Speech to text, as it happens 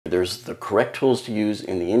There's the correct tools to use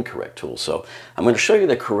and the incorrect tools. So I'm going to show you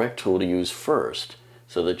the correct tool to use first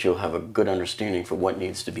so that you'll have a good understanding for what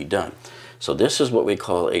needs to be done. So this is what we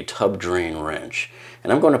call a tub drain wrench.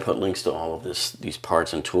 And I'm going to put links to all of these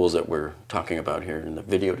parts and tools that we're talking about here in the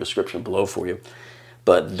video description below for you.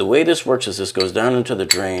 But the way this works is this goes down into the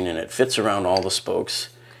drain and it fits around all the spokes,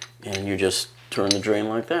 and you just turn the drain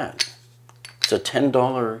like that. It's a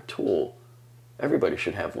 $10 tool. Everybody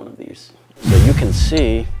should have one of these. So you can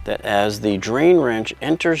see that as the drain wrench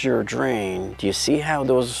enters your drain, do you see how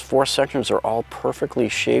those 4 sections are all perfectly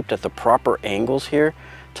shaped at the proper angles here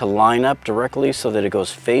to line up directly so that it goes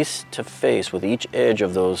face to face with each edge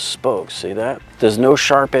of those spokes? See that? There's no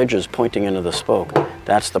sharp edges pointing into the spoke.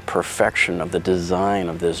 That's the perfection of the design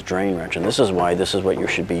of this drain wrench, and this is why this is what you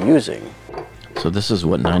should be using. So this is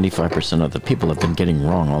what 95% of the people have been getting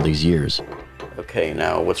wrong all these years. Okay,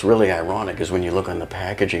 now what's really ironic is when you look on the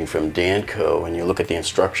packaging from Danco and you look at the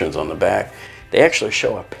instructions on the back, they actually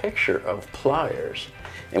show a picture of pliers.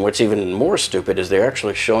 And what's even more stupid is they're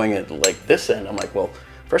actually showing it like this end. I'm like, well,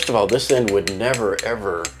 first of all, this end would never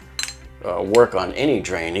ever work on any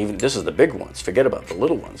drain. Even this is the big ones. Forget about the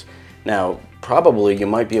little ones. Now, probably you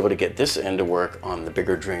might be able to get this end to work on the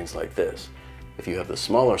bigger drains like this. If you have the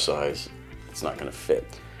smaller size, it's not going to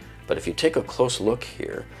fit. But if you take a close look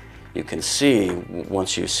here, you can see,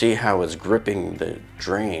 once you see how it's gripping the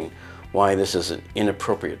drain, why this is an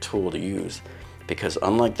inappropriate tool to use. Because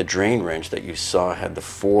unlike the drain wrench that you saw had the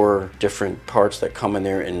 4 different parts that come in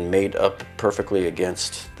there and made up perfectly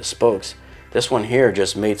against the spokes, this one here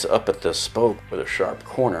just mates up at the spoke with a sharp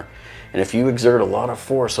corner. And if you exert a lot of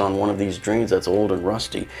force on one of these drains that's old and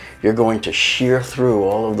rusty, you're going to shear through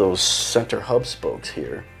all of those center hub spokes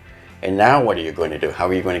here. And now what are you going to do? How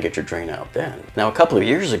are you going to get your drain out then? Now, a couple of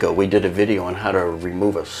years ago, we did a video on how to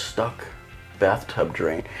remove a stuck bathtub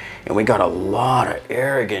drain, and we got a lot of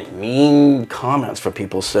arrogant, mean comments from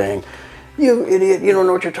people saying, "You idiot, you don't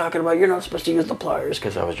know what you're talking about. You're not supposed to use the pliers,"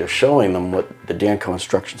 because I was just showing them what the Danco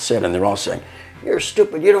instructions said, and they're all saying, "You're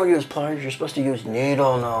stupid, you don't use pliers, you're supposed to use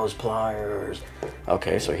needle nose pliers."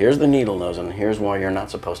 Okay, so here's the needle nose, and here's why you're not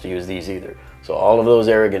supposed to use these either. So all of those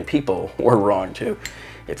arrogant people were wrong too.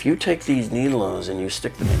 If you take these needle nose and you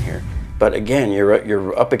stick them in here, but again,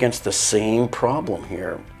 you're up against the same problem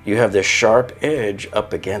here. You have this sharp edge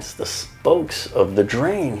up against the spokes of the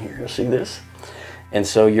drain here. See this? And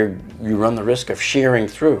so you run the risk of shearing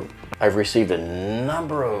through. I've received a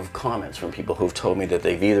number of comments from people who've told me that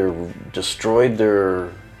they've either destroyed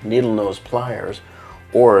their needle nose pliers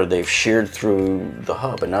or they've sheared through the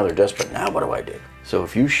hub, and now they're desperate. Now what do I do? So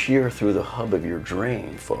if you shear through the hub of your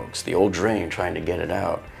drain, folks, the old drain, trying to get it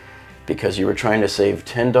out, because you were trying to save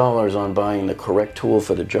 $10 on buying the correct tool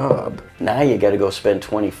for the job, now you got to go spend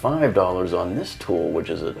 $25 on this tool, which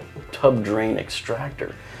is a tub drain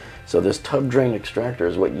extractor. So this tub drain extractor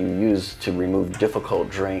is what you use to remove difficult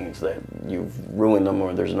drains that you've ruined them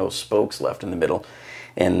or there's no spokes left in the middle.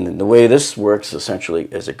 And the way this works essentially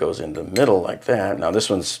is it goes in the middle like that. Now this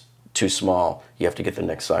one's too small. You have to get the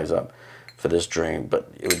next size up for this drain,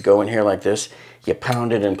 but it would go in here like this. You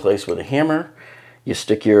pound it in place with a hammer. You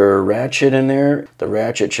stick your ratchet in there. The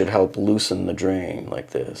ratchet should help loosen the drain like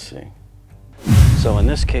this, see? So in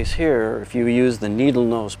this case here, if you use the needle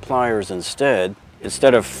nose pliers instead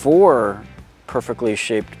of 4 perfectly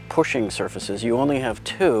shaped pushing surfaces, you only have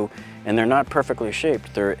 2, and they're not perfectly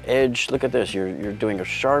shaped. They're edged. Look at this. You're doing a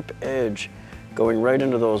sharp edge going right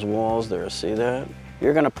into those walls there. See that?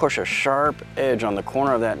 You're going to push a sharp edge on the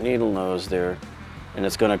corner of that needle nose there, and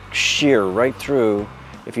it's going to shear right through.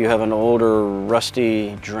 If you have an older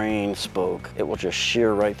rusty drain spoke, it will just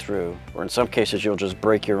shear right through. Or in some cases, you'll just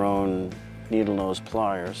break your own needle nose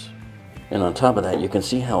pliers. And on top of that, you can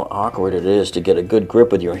see how awkward it is to get a good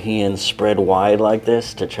grip with your hands spread wide like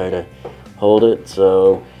this to try to hold it.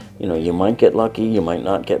 So, you know, you might get lucky, you might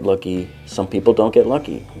not get lucky. Some people don't get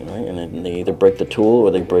lucky, you know, and then they either break the tool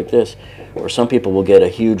or they break this. Or some people will get a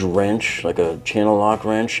huge wrench, like a channel lock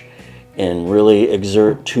wrench, and really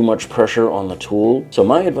exert too much pressure on the tool. So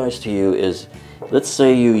my advice to you is, let's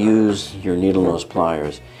say you use your needle nose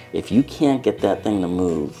pliers. If you can't get that thing to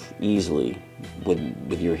move easily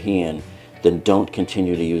with your hand, then don't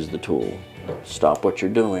continue to use the tool. Stop what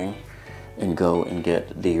you're doing and go and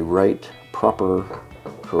get the right, proper,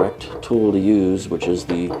 correct tool to use, which is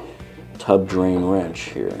the tub drain wrench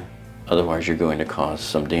here. Otherwise, you're going to cause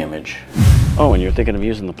some damage. Oh, and you're thinking of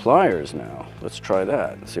using the pliers now. Let's try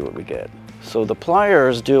that and see what we get. So the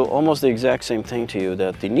pliers do almost the exact same thing to you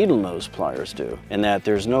that the needle nose pliers do, in that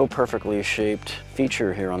there's no perfectly shaped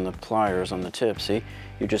feature here on the pliers on the tip, see?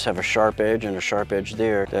 You just have a sharp edge and a sharp edge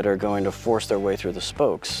there that are going to force their way through the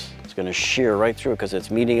spokes. It's going to shear right through because it's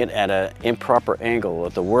meeting it at an improper angle,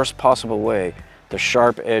 at the worst possible way, the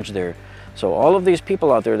sharp edge there. So all of these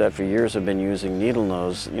people out there that for years have been using needle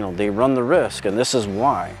nose, you know, they run the risk, and this is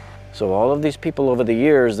why. So all of these people over the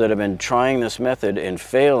years that have been trying this method and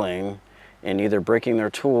failing and either breaking their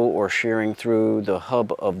tool or shearing through the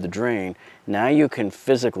hub of the drain, now you can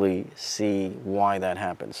physically see why that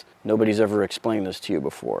happens. Nobody's ever explained this to you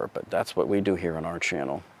before, but that's what we do here on our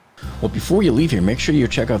channel. Well, before you leave here, make sure you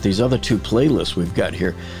check out these other two playlists we've got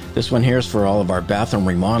here. This one here is for all of our bathroom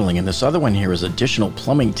remodeling, and this other one here is additional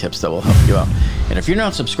plumbing tips that will help you out. And if you're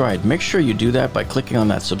not subscribed, make sure you do that by clicking on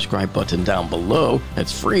that subscribe button down below.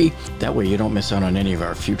 It's free. That way you don't miss out on any of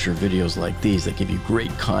our future videos like these that give you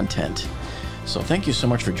great content. So thank you so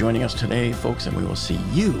much for joining us today, folks, and we will see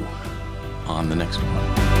you on the next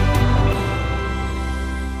one.